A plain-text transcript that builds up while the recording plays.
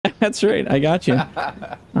That's right. I got you.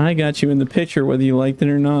 I got you in the picture, whether you liked it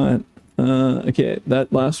or not. Okay,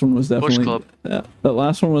 that last one was definitely... that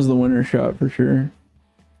last one was the winner shot for sure.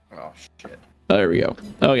 Oh, shit. Oh, there we go.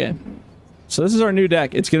 Okay. So this is our new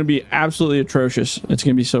deck. It's going to be absolutely atrocious. It's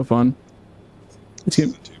going to be so fun. It's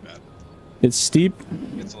gonna... Too bad. It's steep.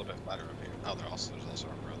 It's a little bit flatter over here. Oh, there's also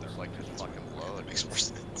a road there. Like just fucking blow. That makes more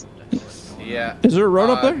sense. Yeah. Is there a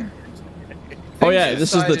road up there? Oh yeah,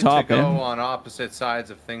 this is the top. To go on opposite sides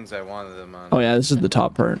of things I wanted them on. Oh yeah, this is the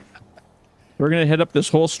top part. We're gonna hit up this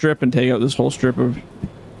whole strip and take out this whole strip of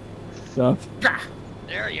stuff.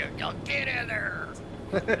 There you go. Get in there.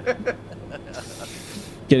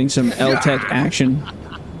 Getting some L-Tech action.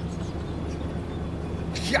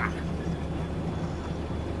 Yeah.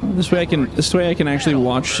 This way I can actually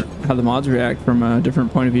watch how the mods react from a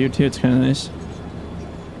different point of view too. It's kind of nice.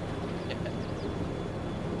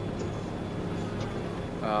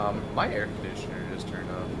 My air conditioner just turned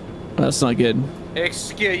off. That's not good.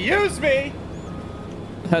 Excuse me.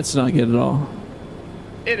 That's not good at all.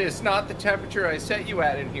 It is not the temperature I set you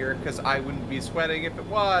at in here, because I wouldn't be sweating if it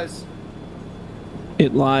was.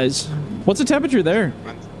 It lies. What's the temperature there?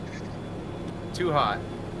 Too hot.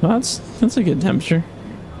 Well, that's a good temperature.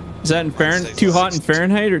 Is that in Fahrenheit? Too hot in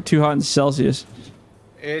Fahrenheit or too hot in Celsius?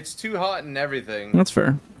 It's too hot and everything. That's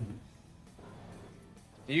fair.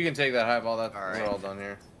 You can take that highball. We're all done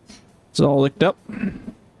here. It's all licked up.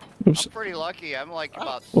 Oops. I'm pretty lucky. I'm like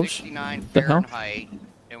about Oops. 69 The hell? Fahrenheit,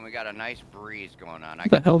 and we got a nice breeze going on.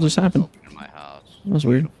 What the hell just happened? In my house. That was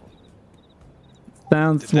weird.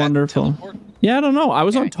 Sounds wonderful. Yeah, I don't know. I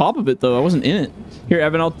was on top of it though. I wasn't in it. Here,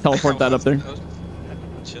 Evan, I'll teleport that up there.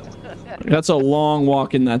 That's a long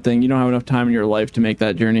walk in that thing. You don't have enough time in your life to make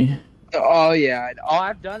that journey. Oh yeah. Oh,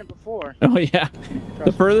 I've done it before. Oh yeah.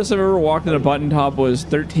 The furthest I've ever walked in a button top was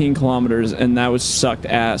 13 kilometers, and that was sucked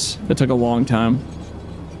ass. It took a long time.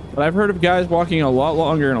 But I've heard of guys walking a lot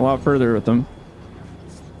longer and a lot further with them.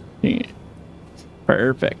 Yeah.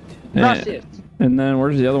 Perfect. And then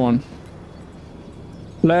where's the other one?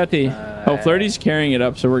 Flirty. Oh, Flirty's carrying it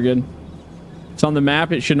up, so we're good. It's on the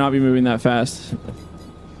map. It should not be moving that fast.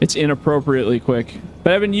 It's inappropriately quick.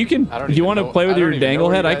 But Evan, you can. If you want to play with your dangle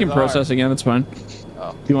head, I can process again. That's fine.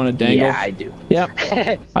 Oh. If you want to dangle. Yeah, I do.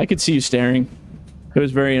 Yep. I could see you staring. It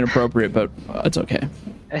was very inappropriate, but it's okay.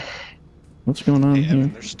 What's going on here?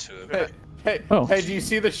 There's two of it. Hey, Oh. hey, do you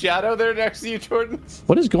see the shadow there next to you, Jordan?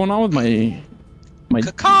 What is going on with my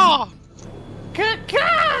Caw!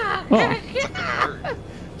 Oh.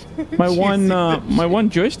 my one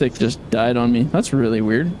joystick just died on me. That's really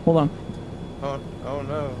weird. Hold on. Oh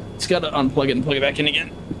no. It's got to unplug it and plug it back in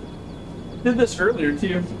again. Did this earlier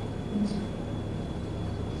too.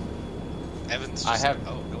 Evan's I just, have.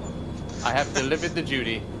 oh, go on. I have delivered the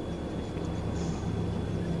duty.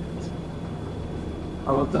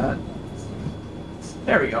 How about that?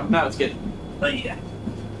 There we go. Now it's good. Oh, yeah.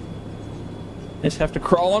 I just have to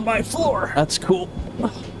crawl on my floor. That's cool.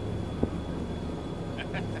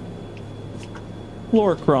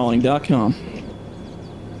 Floorcrawling.com.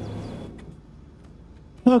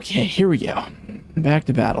 Okay, here we go. Back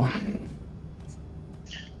to battle.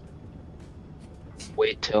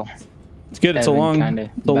 Wait till. It's good. It's a long,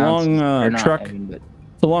 truck.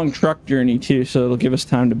 It's a long truck journey too, so it'll give us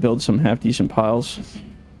time to build some half decent piles.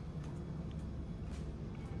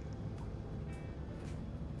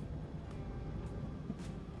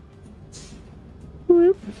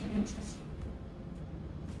 Whoop.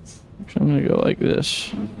 So I'm gonna go like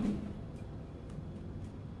this.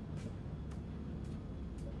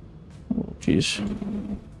 Oh, jeez.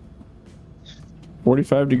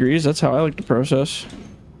 45 degrees. That's how I like to process.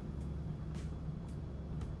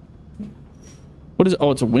 What is?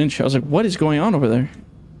 Oh, it's a winch. I was like, what is going on over there? I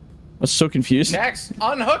was so confused. Next,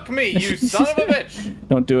 unhook me, you son of a bitch!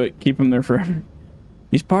 Don't do it. Keep him there forever.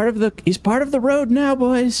 He's part of the road now,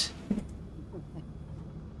 boys.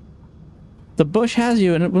 The bush has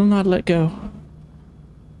you, and it will not let go.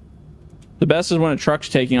 The best is when a truck's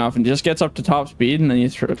taking off and just gets up to top speed, and then you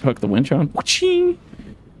hook the winch on. Waching!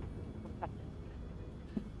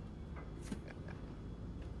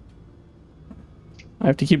 I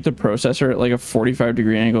have to keep the processor at like a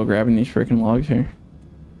 45-degree angle grabbing these freaking logs here.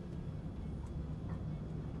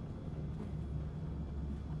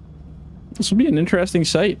 This will be an interesting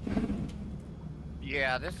sight.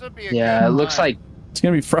 Yeah, this will be a Yeah, good it looks time. like. It's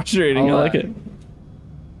gonna be frustrating. I like it.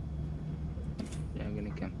 Yeah, I'm gonna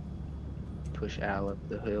come push Al up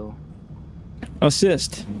the hill.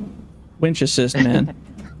 Assist. Winch assist, man.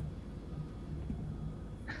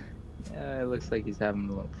 Yeah, it looks like he's having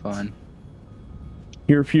a little fun.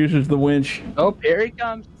 He refuses the winch. Oh, here he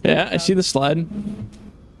comes. Yeah, I see the slide.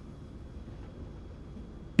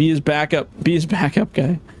 Be his backup. Be his backup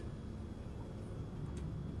guy.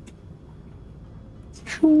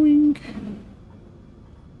 Shwink.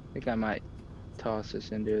 I think I might toss this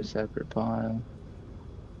into a separate pile.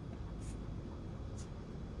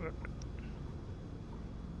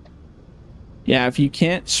 Yeah, if you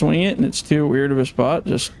can't swing it and it's too weird of a spot,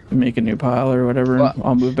 just make a new pile or whatever, and Well,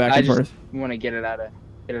 I'll move back and forth. I want to get it out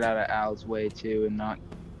of Al's way too, and not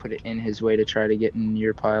put it in his way to try to get in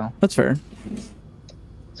your pile. That's fair.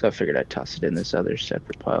 So I figured I'd toss it in this other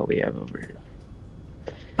separate pile we have over here.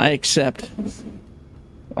 I accept.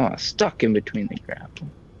 Oh, stuck in between the grapple.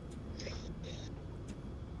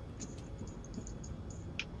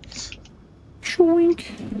 Shwink.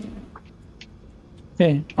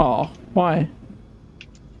 Hey, oh, why?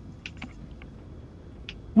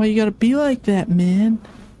 Why you gotta be like that, man?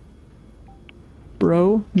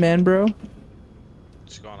 Bro, man, bro.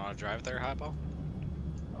 Just going on a drive there, Hypo?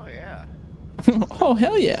 Oh yeah. Oh,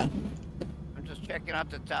 hell yeah. I'm just checking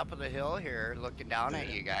out the top of the hill here, looking down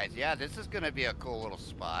at you guys. Yeah, this is gonna be a cool little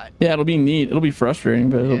spot. Yeah, it'll be neat. It'll be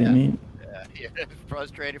frustrating, but it'll be neat. Yeah, it's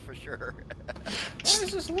frustrated for sure. What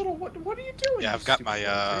is this little? What are you doing? Yeah, you I've got stupid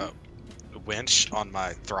my little winch on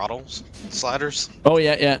my throttles sliders. Oh,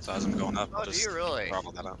 yeah, yeah. So as I'm going up, Oh, I'll do just you really?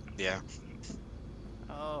 throttle that up. Yeah.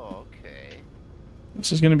 Oh, okay.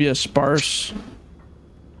 This is gonna be a sparse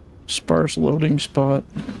loading spot.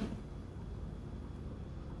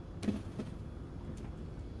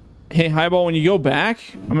 Hey, Highball, when you go back,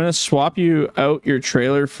 I'm gonna swap you out your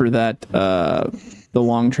trailer for that, the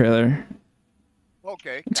long trailer.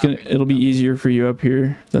 Okay. It'll be easier for you up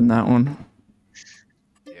here than that one.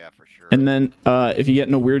 Yeah, for sure. And then, if you get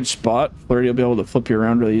in a weird spot, Flirty will be able to flip you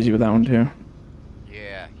around really easy with that one too.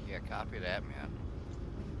 Yeah, copy that, man.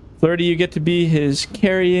 Flirty, you get to be his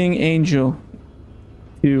carrying angel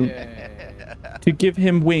to give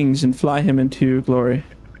him wings and fly him into glory.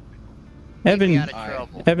 Keep me out of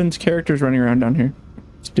trouble. Evan's character's running around down here.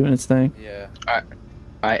 It's doing its thing. Yeah.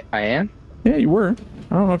 I am? Yeah, you were.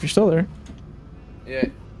 I don't know if you're still there. Yeah,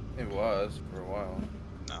 it was for a while.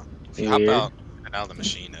 No. If you hop out and out of the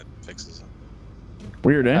machine, it fixes it.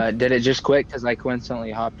 Weird, eh? Did it just quit? Because I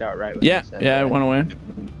coincidentally hopped out right when Yeah, you said yeah, that. it went away.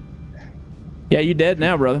 Yeah, you dead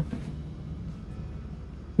now, brother.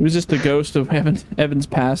 It was just a ghost of Evan's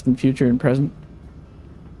past and future and present.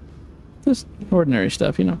 Just ordinary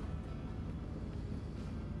stuff, you know.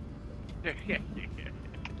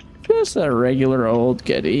 Just a regular old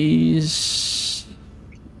Geddes.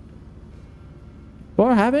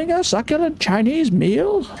 For having a succulent Chinese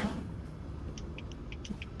meal?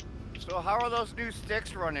 So how are those new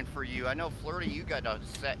sticks running for you? I know Flirty, you got a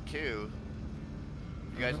set too.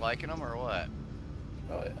 You guys liking them or what?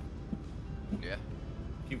 Oh yeah. Yeah.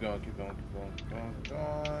 Keep going. Keep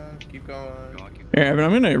going. Yeah, but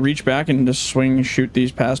I'm gonna reach back and just swing and shoot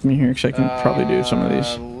these past me here because I can probably do some of these.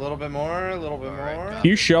 A little bit more. If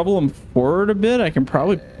you shovel them forward a bit, I can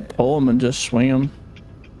probably pull them and just swing them.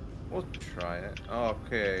 We'll try it.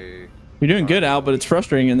 Okay. You're doing good, Al, but it's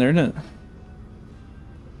frustrating in there, isn't it?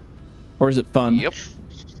 Or is it fun? Yep.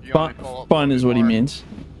 Fun is what he means.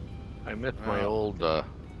 I miss my old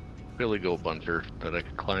Billy Goat bunter that I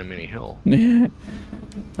could climb any hill. Yeah.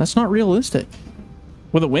 That's not realistic.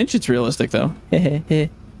 With a winch, it's realistic, though. I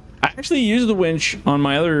actually used the winch on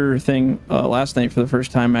my other thing last night for the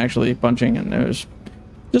first time, actually bunching, and it was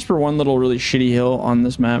just for one little really shitty hill on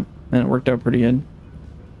this map, and it worked out pretty good.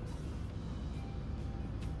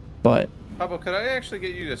 But Pablo, could I actually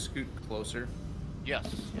get you to scoot closer? Yes.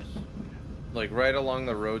 Like right along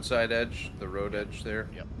the roadside edge, the road edge there?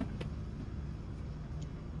 Yep.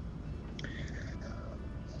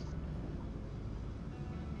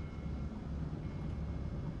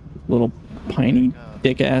 little piney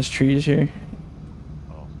dick ass trees here.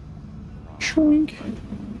 Oh. Shrink.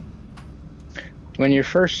 When you're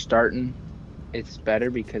first starting, it's better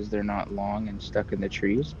because they're not long and stuck in the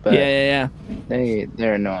trees. But Yeah.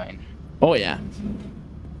 they're annoying. Oh yeah.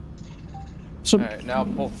 So Alright, now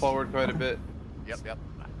pull forward quite a bit. Yep.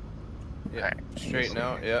 Yeah. Straighten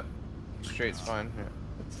out, yep. Straight's fine. Yeah.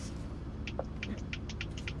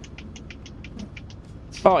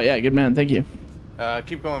 oh yeah, good man. Thank you.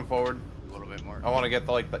 Keep going forward. A little bit more. I want to get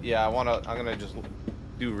the, I'm gonna just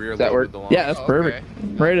do rear Does that load work? with the long. Yeah, that's perfect.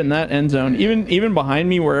 Right in that end zone. Even behind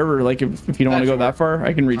me, wherever. Like if you don't want to go that far,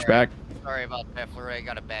 I can reach back. Sorry about that, Flurry. I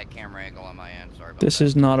got a bad camera angle on my end. Sorry about This that.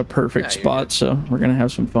 is not a perfect you're spot, good. so we're gonna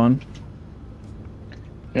have some fun.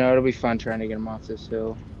 You know, it'll be fun trying to get them off this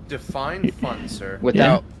hill Define fun, sir.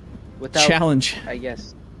 without Challenge. I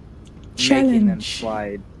guess making them Challenge.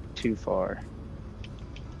 slide too far.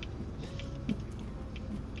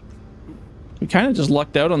 kind of just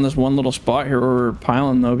lucked out on this one little spot here where we're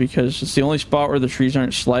piling, though, because it's the only spot where the trees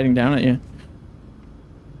aren't sliding down at you.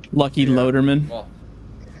 Lucky loaderman. Well,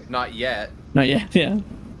 not yet. Not yet, yeah.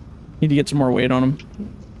 Need to get some more weight on them.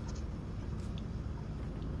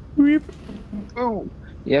 Weep. Oh.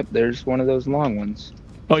 Yep, there's one of those long ones.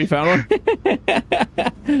 Oh, you found one?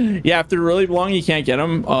 Yeah, if they're really long, you can't get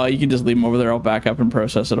them. You can just leave them over there. I'll back up and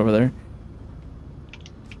process it over there.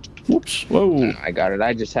 Whoops. Whoa. I got it.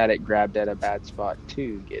 I just had it grabbed at a bad spot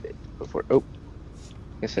to get it before. Oh.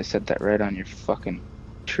 Guess I set that right on your fucking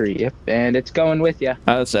tree. Yep, and it's going with you.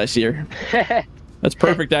 That's icier. That's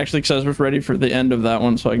perfect, actually, because I was ready for the end of that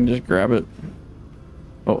one, so I can just grab it.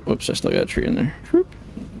 Oh, whoops, I still got a tree in there. Whoop.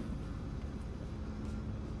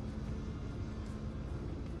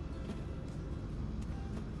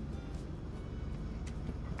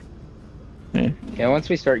 Yeah. Yeah, once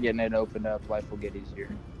we start getting it opened up, life will get easier.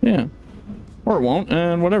 Yeah. Or it won't,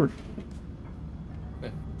 and whatever.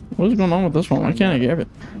 What is going on with this one? Why can't I grab it?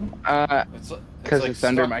 Because it's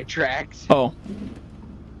under my tracks. Oh.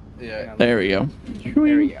 Yeah. There we go.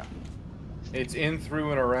 There we go. It's in,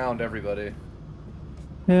 through, and around everybody.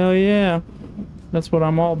 Hell yeah. That's what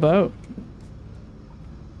I'm all about.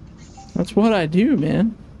 That's what I do,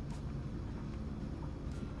 man.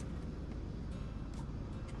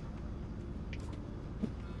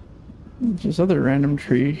 There's this other random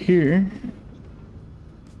tree here.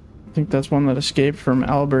 I think that's one that escaped from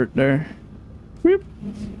Albert there. Whoop.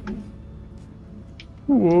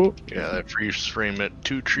 Whoa. Yeah, that freeze frame at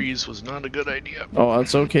 2 trees was not a good idea. Oh,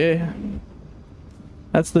 that's okay.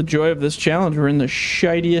 That's the joy of this challenge. We're in the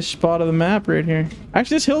shitiest spot of the map right here.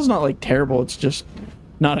 Actually, this hill's not like terrible. It's just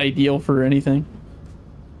not ideal for anything.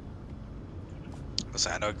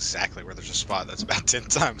 Listen, I know exactly where there's a spot that's about 10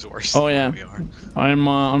 times worse. Oh yeah, than we are. I'm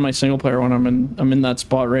on my single player one. I'm in that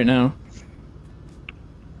spot right now.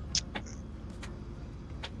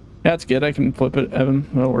 That's good. I can flip it, Evan.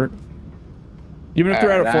 That'll work. Even if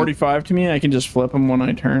they're at a 45 to me, I can just flip them when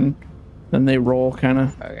I turn. Then they roll, kind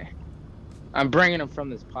of. Okay. I'm bringing them from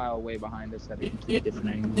this pile way behind us at a completely different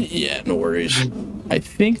angle. Yeah, no worries. I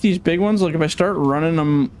think these big ones, like if I start running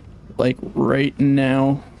them like right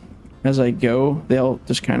now as I go, they'll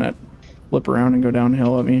just kind of flip around and go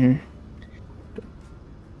downhill at me here.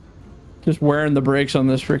 Just wearing the brakes on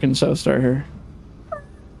this freaking South Star here.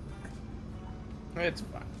 It's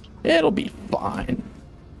fine. It'll be fine.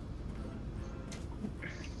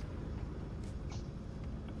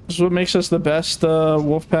 This is what makes us the best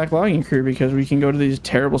Wolfpack logging crew, because we can go to these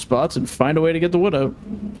terrible spots and find a way to get the wood out.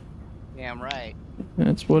 Damn right.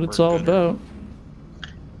 That's what it's all about.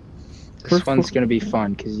 This one's gonna be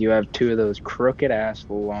fun because you have 2 of those crooked ass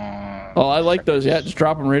long. Oh, I like those. Yeah, just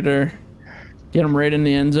drop them right there. Get them right in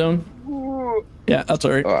the end zone. Yeah, that's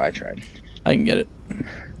alright. Oh, I tried. I can get it.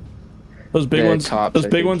 Those big ones. Those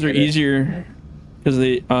big ones are easier because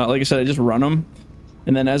they, like I said, I just run them,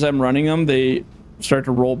 and then as I'm running them, they start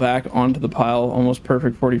to roll back onto the pile. Almost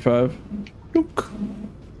perfect 45. Dook.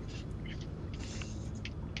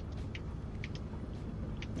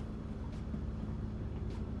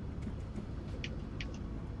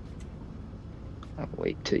 I'll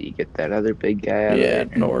wait till you get that other big guy out of there.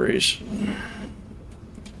 Yeah, no worries.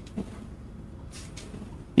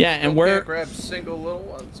 Yeah, and where grab single little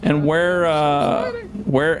ones. And where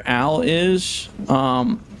Al is,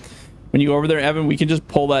 when you go over there, Evan, we can just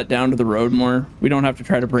pull that down to the road more. We don't have to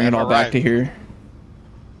try to bring it all back to here.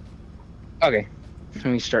 Okay.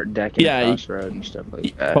 Can we start decking across the road and stuff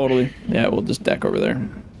like that? Totally. Yeah, we'll just deck over there.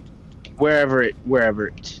 Wherever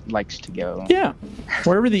it likes to go. Yeah.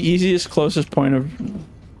 Wherever the easiest, closest point of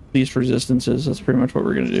least resistance is, that's pretty much what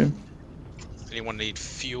we're gonna do. Anyone need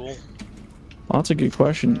fuel? Well, that's a good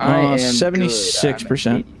question.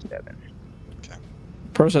 76%. Okay.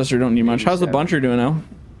 Processor don't need much. How's the buncher doing, Al?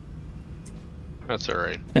 That's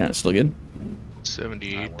alright. Yeah, it's still good.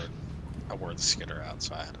 78. I wore the skidder out,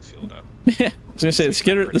 so I had to fuel it up. Yeah, I was gonna say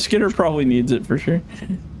the skidder probably needs it for sure.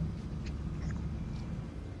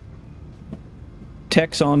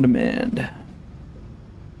 Techs on demand.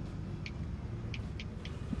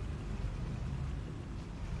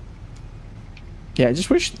 Yeah, I just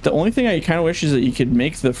wish, the only thing I kind of wish is that you could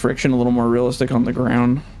make the friction a little more realistic on the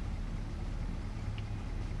ground.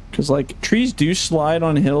 Because, like, trees do slide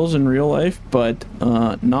on hills in real life, but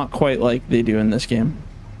not quite like they do in this game.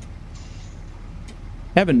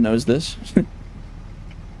 Evan knows this.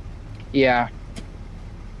 Yeah.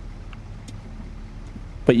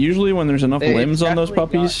 But usually when there's enough limbs on those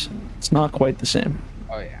puppies, it's not quite the same.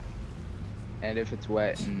 Oh, yeah. And if it's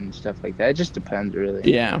wet and stuff like that, it just depends, really.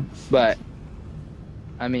 Yeah. But,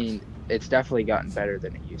 I mean, it's definitely gotten better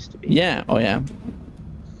than it used to be. Yeah, oh yeah.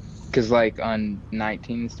 Cause like on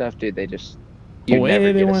 19 and stuff, dude, they just you Way never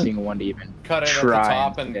they get a went- single one to even Cut it at the try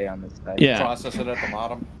top and and stay on this side. Yeah. process it at the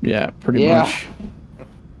bottom. Yeah, pretty Yeah. much.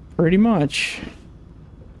 Pretty much.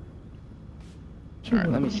 All right,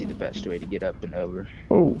 let me see the best way to get up and over.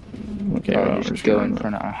 Oh, okay. I'll well, we're just go gonna- in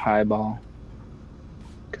front of a high ball.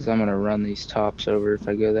 Cause I'm gonna run these tops over if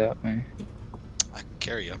I go that way. I can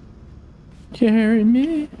carry you. Carry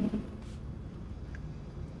me.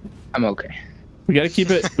 I'm okay. We gotta keep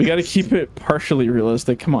it. We gotta keep it partially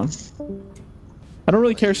realistic. Come on. I don't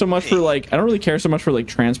really care so much for like. I don't really care so much for like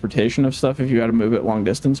transportation of stuff if you gotta move it long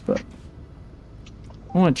distance, but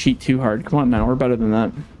I don't want to cheat too hard. Come on now, we're better than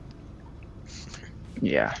that.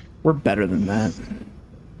 Yeah. We're better than that.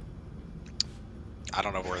 I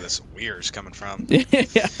don't know where this weir's coming from. Yeah.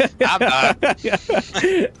 I'm not.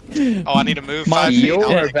 Oh, I need to move 5 feet.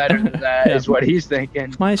 You're better than that, Yeah. is what he's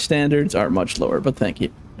thinking. My standards are much lower, but thank you.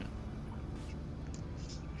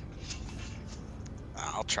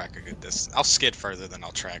 I'll track a good distance. I'll skid further than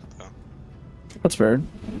I'll track, though. That's fair.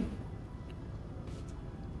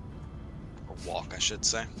 Or walk, I should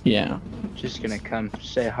say. Yeah. Just gonna come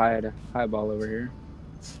say hi at a high ball over here.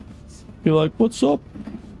 Be like, what's up,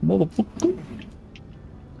 motherfucker?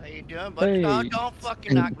 How you doing? But Hey. don't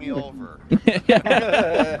fucking knock me over.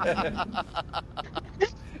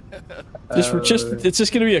 It's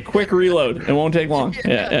just gonna be a quick reload. It won't take long.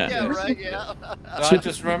 Yeah. Yeah, right, yeah.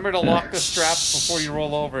 Just remember to lock the straps before you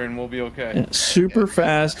roll over and we'll be okay. Yeah, super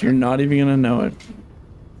fast. You're not even gonna know it.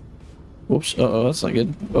 Whoops. Uh-oh, that's not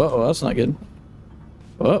good. Uh-oh, that's not good.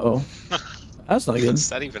 Uh-oh. That's not good. Does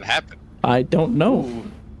that even happen? I don't know.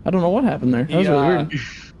 Ooh. I don't know what happened there. That was really weird.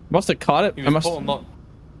 Must have caught it. He I was must.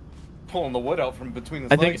 pulling the wood out from between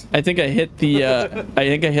the I legs. think I hit the I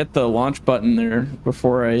hit the launch button there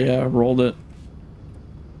before I rolled it.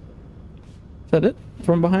 Is that it?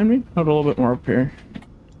 From behind me? Oh, a little bit more up here.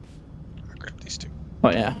 I'll grab these two. Oh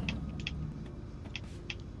yeah.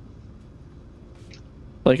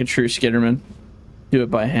 Like a true skitterman. Do it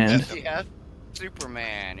by hand. Yeah,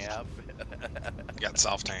 Superman, yep. You got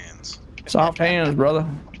soft hands. Soft hands, brother.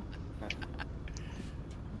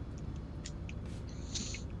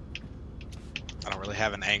 I don't really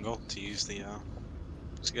have an angle to use the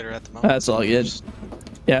skidder at the moment. That's all good. Just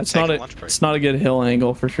Yeah, it's take not a a lunch break. it's not a good hill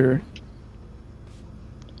angle for sure.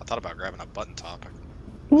 I thought about grabbing a button top. I can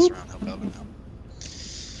Whoop. mess around, help out now.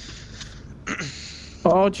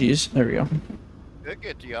 Oh jeez, there we go. Could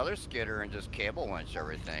get the other skidder and just cable winch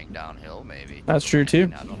everything downhill, maybe. That's true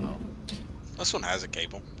too. I don't know. This one has a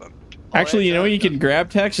cable, but Actually, you know what you can can grab,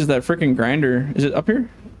 Tex, is that freaking grinder. Is it up here?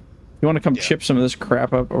 You want to come Yeah. chip some of this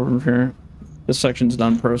crap up over here? This section's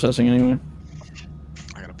done processing anyway.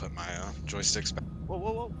 I gotta put my joysticks back. Whoa,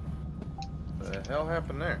 whoa, whoa. What the hell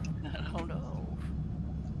happened there? I don't know.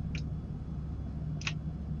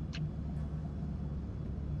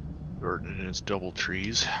 Gordon and his double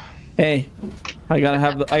trees. Hey, I gotta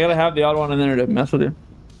have the odd one in there to mess with you.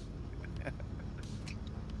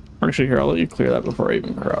 Actually, here, I'll let you clear that before I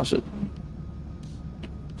even cross it.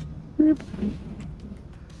 Beep.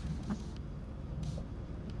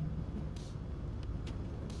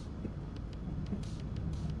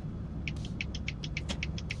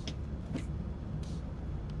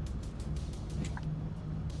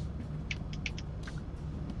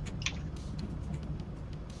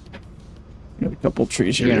 Got a couple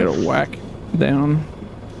trees here Yeah. to whack down.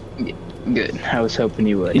 Good. I was hoping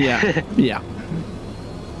you would. Yeah, yeah.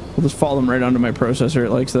 We'll just fall them right onto my processor.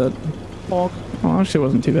 It likes that. Oh, actually, it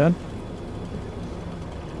wasn't too bad.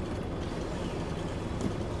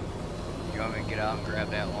 You want me to get out and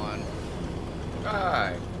grab that one?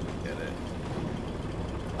 I get it.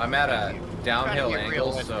 I'm at a downhill Trying to get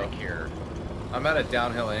angle, so realistic here. I'm at a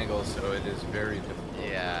downhill angle, so it is very difficult.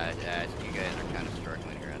 Yeah, you guys are kind of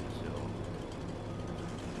struggling here on this hill.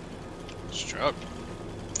 Struggle.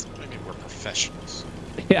 Maybe we're professionals.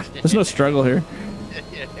 Yeah, there's no struggle here.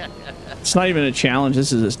 It's not even a challenge.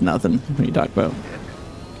 This is just nothing. What are you talking about?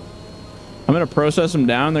 I'm going to process them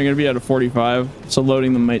down. They're going to be at a 45, so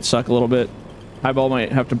loading them might suck a little bit. Highball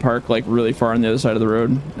might have to park like really far on the other side of the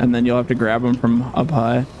road, and then you'll have to grab them from up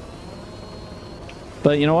high.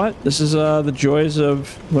 But you know what? This is the joys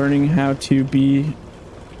of learning how to be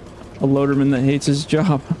a loaderman that hates his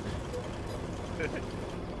job.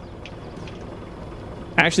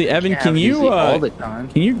 Actually, Evan, Yeah, can I'm you busy all the time.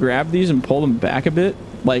 can you grab these and pull them back a bit?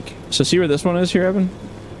 Like, so see where this one is here, Evan?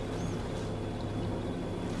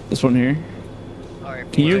 This one here. All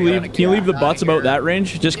right, Can you before I leave? gotta Can you get leave the outta butts about here. that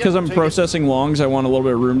range? Just Yeah, because I'm take it. processing longs, I want a little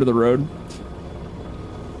bit of room to the road.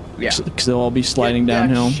 Yeah. Because they'll all be sliding Get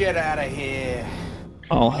downhill. That shit out of here.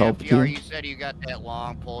 I'll help FDR, you. you said you got that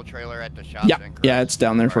long pull trailer at the shop. Yeah, then, correct? yeah, it's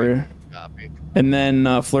down there for you. Copy. And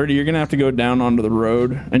then Flirty, you're gonna have to go down onto the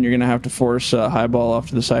road, and you're gonna have to force Highball off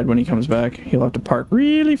to the side when he comes back. He'll have to park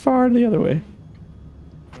really far the other way.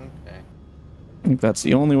 Okay. I think that's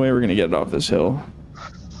the only way we're gonna get it off this hill.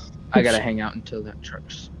 I gotta hang out until that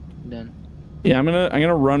truck's done. Yeah, I'm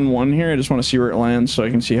gonna run one here. I just want to see where it lands so I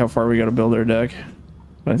can see how far we gotta build our deck.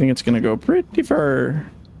 But I think it's gonna go pretty far.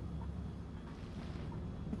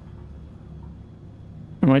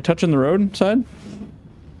 Am I touching the road side?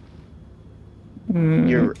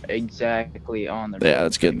 You're exactly on the road. Yeah,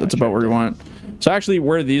 that's good. That's about where we want. So actually,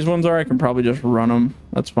 where these ones are, I can probably just run them.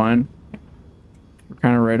 That's fine. We're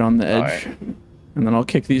kind of right on the edge. Right. And then I'll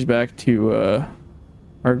kick these back to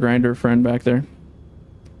our grinder friend back there.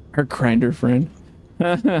 Our grinder friend.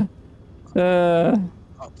 Oh,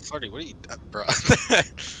 Flirty, what are you, bro?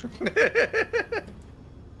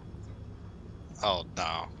 Oh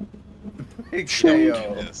no. KO.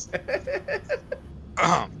 Yes.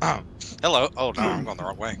 Hello. Oh no, I'm going the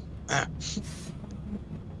wrong way.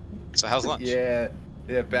 So how's lunch? Yeah,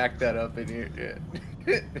 back that up in here. Yeah.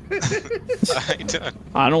 How you doing?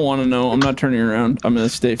 I don't want to know. I'm not turning around. I'm going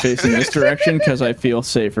to stay facing this direction because I feel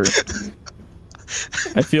safer.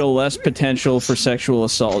 I feel less potential for sexual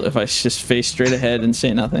assault if I just face straight ahead and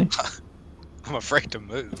say nothing. I'm afraid to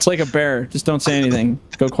move. It's like a bear. Just don't say anything.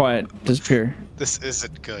 Go quiet. Disappear. This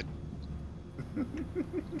isn't good.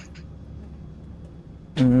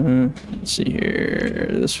 Let's see here.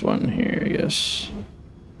 This one here, I guess.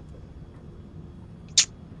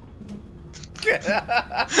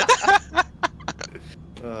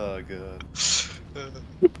 Oh god.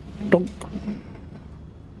 Don't.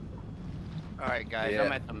 Alright, guys, Yeah.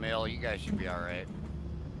 I'm at the mill. You guys should be alright.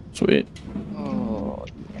 Sweet. Oh,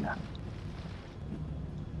 yeah.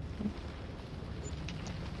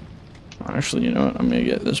 Actually, you know what? I'm gonna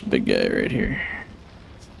get this big guy right here.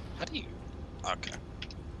 How do you? Okay.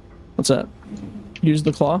 What's that? Use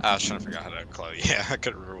the claw? I was trying to figure out how to close. Yeah, I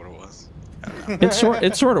couldn't remember what it was. I don't know.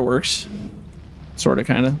 It sort of works. Sort of,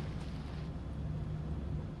 kind of.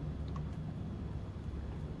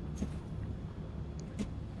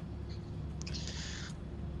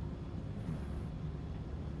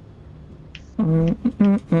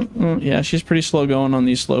 Yeah, she's pretty slow going on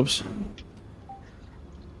these slopes.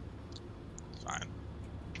 Fine.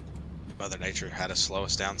 Mother Nature had to slow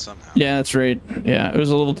us down somehow. Yeah, that's right. Yeah, it was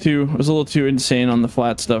a little too insane on the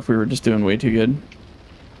flat stuff. We were just doing way too good.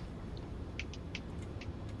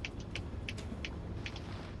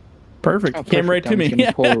 Perfect. Oh, Came right perfect. to I'm me.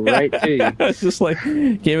 just gonna pull right to you. It's just like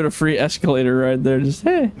gave it a free escalator ride there. Just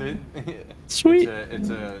hey, sweet. It's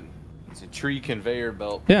a tree conveyor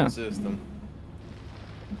belt Yeah. system.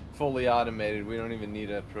 Fully automated. We don't even need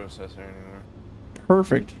a processor anymore.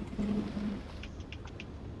 Perfect.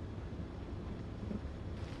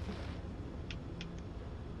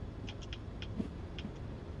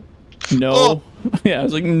 No. Oh! Yeah, I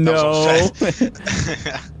was like, That no. was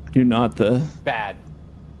upset. Do not the Bad.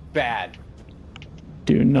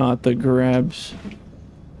 do not the grabs.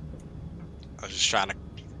 I was just trying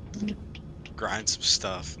to grind some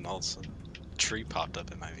stuff, and all of a sudden, a tree popped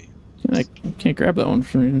up in my view. I can't grab that one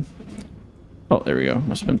for me. Oh, there we go.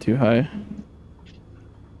 Must have been too high.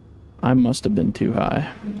 I must have been too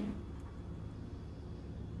high.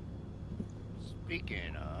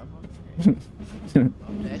 Speaking of,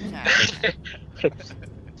 about that time.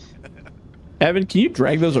 Evan, can you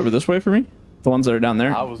drag those over this way for me? The ones that are down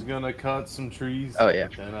there? I was gonna cut some trees. Oh, yeah.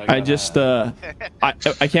 then I got just, out.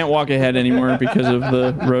 I can't walk ahead anymore because of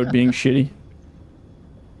the road being shitty.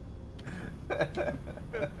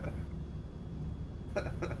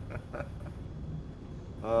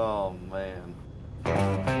 Oh man.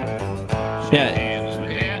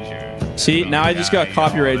 Yeah. See, now I just got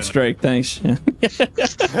copyright strike. Thanks.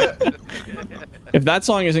 If that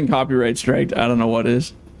song isn't copyright striked, I don't know what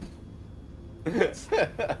is.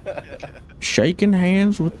 Shaking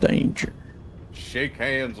hands with danger. Shake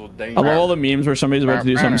hands with I danger. love all the memes where somebody's about to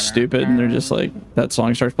do something stupid and they're just like, that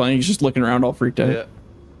song starts playing. He's just looking around all freaked out.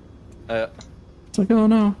 Yeah. It's like, oh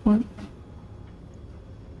no, what?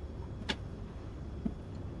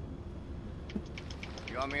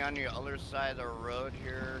 You want me on the other side of the road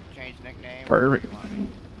here? Change nickname? Perfect.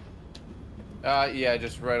 Yeah,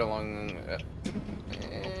 just right along.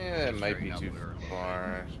 It might be too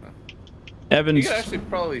far. You Evan's, could actually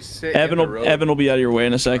probably sit. Evan in the will, road. Evan will be out of your way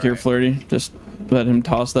in a sec here, Alright. Flirty. Just let him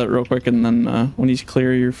toss that real quick, and then when he's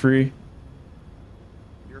clear, you're free.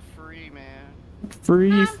 You're free, man.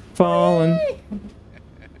 Free falling.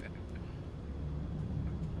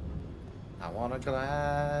 I wanna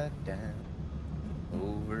glide down.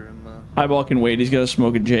 Over my... Highball can wait. He's got to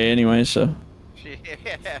smoke a J anyway, so he's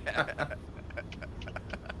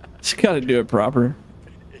got to do it proper.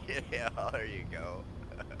 Yeah, there you go.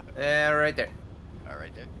 Yeah, right there. All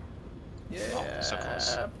right there. Yeah. Oh, so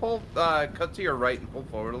close. Pull, cut to your right and pull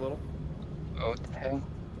forward a little. Oh, what the hell?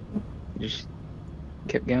 Just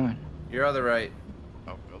kept going. Your other right.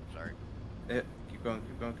 Oh, sorry. Yeah, keep going,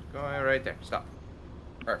 keep going, keep going. Right there. Stop.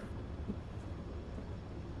 Perfect.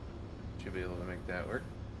 Should be able to make that work.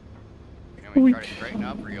 You want me to try to straighten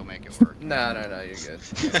up, or you'll make it work? No, you're good.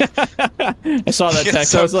 I saw that Get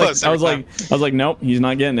text. so I was close every like, nope, he's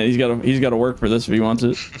not getting it. He's got to work for this if he wants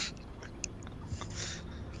it.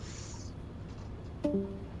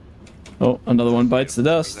 Oh, another one bites the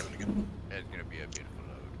dust. It's gonna be a beautiful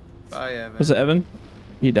load. Bye, Evan. Was it Evan?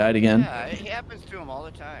 He died again. Yeah, it happens to him all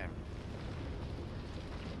the time.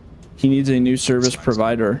 He needs a new service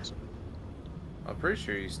provider. I'm pretty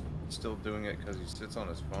sure he's still doing it because he sits on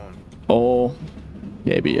his phone. Oh,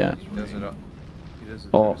 maybe, yeah. He does it. He does it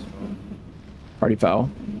Oh. on his phone. Party foul.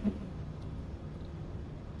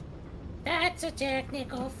 That's a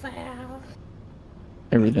technical foul.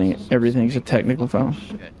 Everything's a technical foul.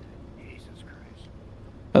 Shit. Jesus Christ.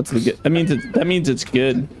 That's the good. That means it's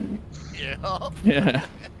good. Yeah. Yeah.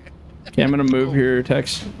 Okay, I'm gonna move here,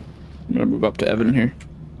 Tex. I'm gonna move up to Evan here.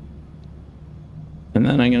 And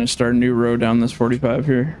then I'm gonna start a new row down this 45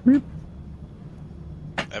 here. Whoop.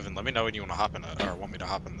 Evan, let me know when you want to hop in or want me to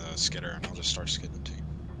hop in the skidder, and I'll just start skidding too.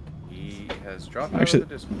 He has dropped Actually- out of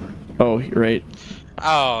the Discord. Oh, you're right.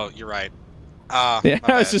 Oh, you're right. Yeah, My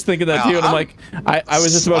I was bad. just thinking that Wow, too, and I'm like, I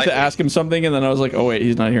was just about to slightly- ask him something, and then I was like, oh wait,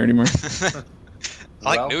 he's not here anymore.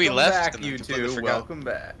 I knew he Welcome left. back, and then you completely two. forgot. Welcome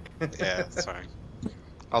back. Yeah, sorry.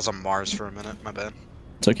 I was on Mars for a minute. My bad.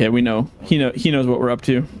 It's okay, we know. He knows what we're up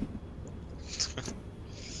to. Who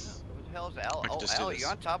the hell's Al? I can Oh, just do Al, you this.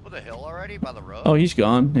 on top of the hill already by the road? Oh, he's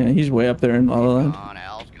gone. Yeah, he's way up there in La La Land. Gone,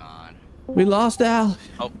 Al's gone. We lost Al.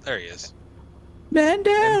 Oh, there he is. Man And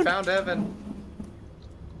down. found Evan.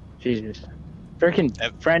 Jesus. Freaking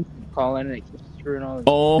Ev- friend calling and it keeps screwing all this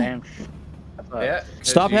Oh. damn Yeah. 'cause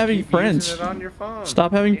Stop you having keep friends. using it on your phone.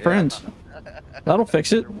 Stop having Yeah. friends. That'll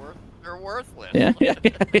fix it. They're worthless. Yeah,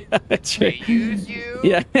 that's They right. use you.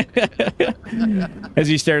 Yeah. As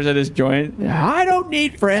he stares at his joint, I don't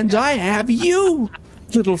need friends. I have you,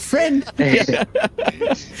 little friend. You're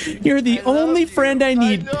the I love only you. friend I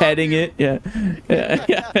need. love Petting you. it. Yeah.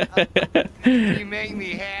 Yeah. You make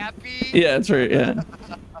me happy. Yeah, that's right. Yeah.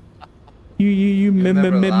 You You've never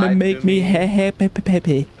lied make to me me.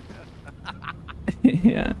 happy.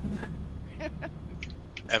 Yeah.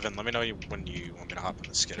 Evan, let me know when you want me to hop in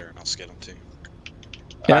the skidder, and I'll skid him too.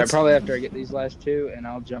 Yeah, Alright, it's- probably after I get these last two, and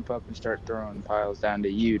I'll jump up and start throwing piles down to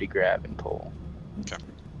you to grab and pull. Okay.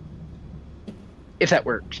 If that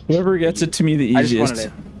works. Whoever gets it to me the I just easiest.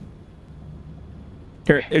 wanted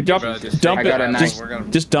Here, dump, Bro, just dump I it. got a out. nice- We're gonna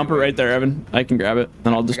Just dump it do right there, Evan. I can grab it,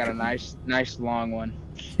 and I'll I just. got a nice long one.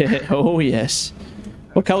 Oh yes.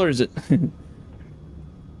 What color is it?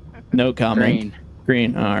 No comment.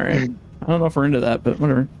 Green. Green. All right. I don't know if we're into that, but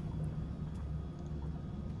whatever.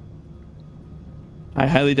 I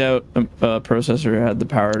highly doubt a processor had the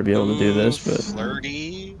power to be able to do this, Ooh, but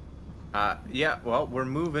flirty. Yeah, well, we're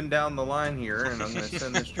moving down the line here, and I'm going to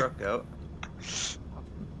send this truck out. Excuse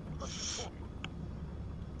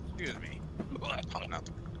me. Popping out.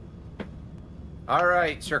 All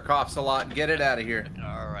right, Sir Coughs a lot. Get it out of here.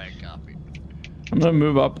 All right, copy. I'm gonna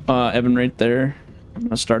move up Evan right there. I'm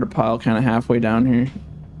gonna start a pile kind of halfway down here.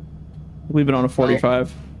 Leave it on a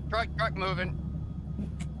 45. Truck moving.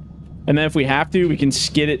 And then if we have to, we can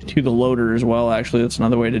skid it to the loader as well, actually. That's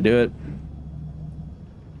another way to do it.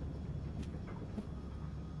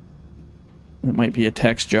 That might be a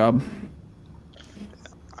text job.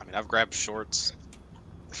 I mean, I've grabbed shorts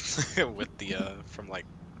with the from like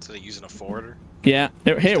instead of using a forwarder. Yeah.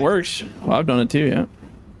 Hey, it works. Well, I've done it too, yeah.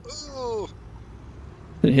 Ooh.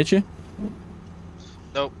 Did it hit you?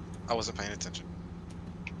 Nope, I wasn't paying attention.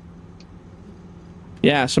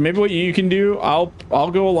 Yeah, so maybe what you can do, I'll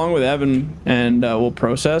go along with Evan and we'll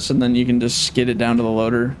process, and then you can just skid it down to the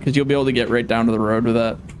loader, because you'll be able to get right down to the road with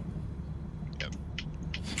that.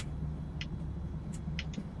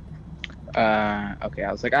 Okay,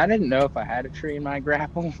 I was like, I didn't know if I had a tree in my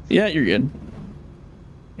grapple. Yeah, you're good.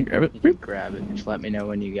 You grab it. You can grab it. Just let me know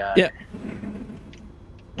when you got Yeah. it.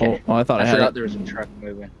 Okay. Oh, I thought I I had forgot it. there was a truck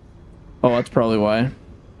moving. Oh, that's probably why.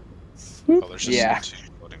 Oh, there's just Yeah. 2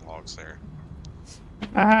 floating logs there.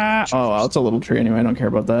 Ah. Oh, well, it's a little tree anyway. I don't care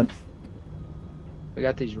about that. We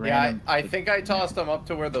got these Yeah, random. I think I tossed them up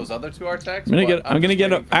to where those other two are techs. I'm gonna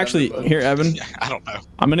get actually here, Evan. Yeah, I don't know.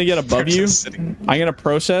 I'm gonna get above They're you. just sitting- I'm gonna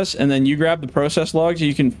process, and then you grab the process logs.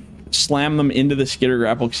 You can slam them into the skitter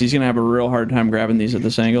grapple because he's gonna have a real hard time grabbing these at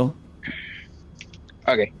this angle.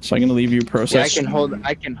 Okay. So I'm gonna leave you Yeah, process. I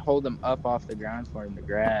can hold them up off the ground for him to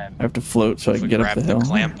grab. I have to float so I can get up grab the hill.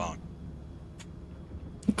 clam bunk.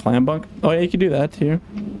 Clam bunk? Oh yeah, you could do that too.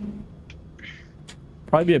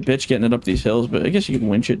 Probably be a bitch getting it up these hills, but I guess you could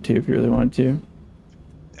winch it too if you really wanted to.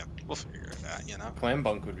 Yeah, we'll figure it out, you know. Clam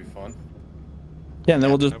bunk would be fun. Yeah, and then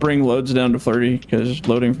we'll just bring loads down to Flirty because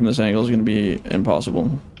loading from this angle is going to be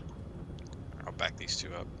impossible. I'll back these two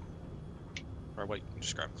up. Or wait,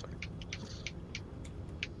 just grab Flirty.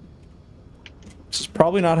 This is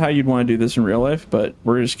probably not how you'd want to do this in real life, but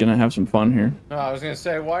we're just going to have some fun here. No, I was gonna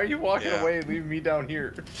say, why are you walking Yeah. away and leaving me down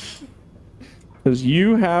here? Because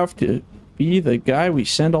you have to be the guy we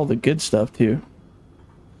send all the good stuff to.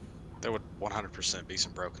 There would 100% be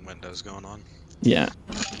some broken windows going on. Yeah.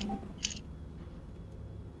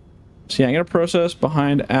 So yeah, I'm going to process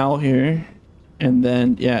behind Al here. And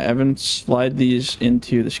then, yeah, Evan, slide these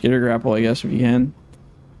into the skitter grapple, I guess, if you can.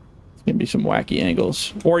 It's going to be some wacky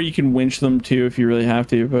angles. Or you can winch them, too, if you really have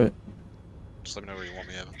to, but... Just let me know where you want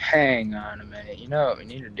me, Evan. Hang on a minute. You know what we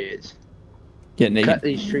need to do is Get naked. cut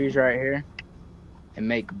these trees right here and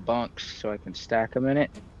make bunks so I can stack them in it.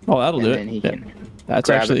 Oh, that'll and do then it. he Yeah. can That's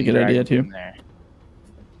grab actually a it good and drag idea, it too. from there.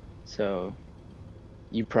 So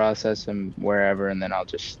you process them wherever, and then I'll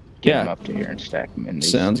just get them up to here and stack them in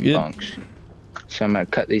these Sounds good. bunks. So I'm gonna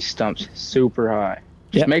cut these stumps super high.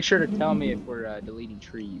 Just Yep. make sure to tell me if we're deleting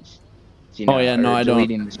trees. You Oh, yeah, no, or I don't.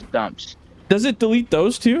 deleting the stumps. Does it delete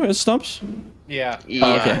those, too, as stumps? Yeah.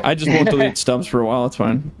 Oh, okay. I just won't delete stumps for a while. It's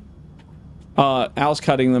fine. Al's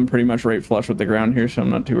cutting them pretty much right flush with the ground here, so I'm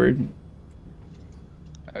not too worried.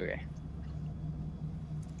 Okay.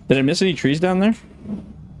 Did I miss any trees down there?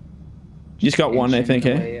 You just got one, I think,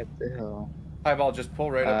 Inching eh? way up the hill. Highball, just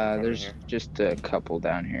pull right up. in front of There's here. just a couple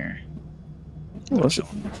down here. Listen.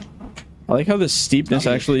 I like how the steepness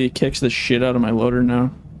actually kicks the shit out of my loader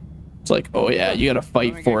now. It's like, oh yeah, you gotta Let me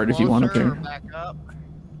fight get for it if you want closer or to. back up.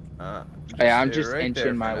 Yeah, I'm Stay just right there inching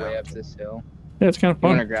for my now. way up this hill. Yeah, it's kind of You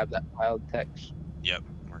want to fun. grab that piled text? Yep,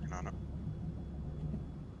 I'm working on it.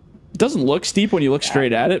 It doesn't look steep when you look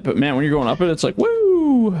straight at it, but man, when you're going up it, it's like,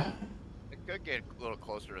 woo! It could get a little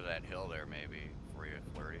closer to that hill there, maybe, for you,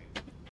 Flirty.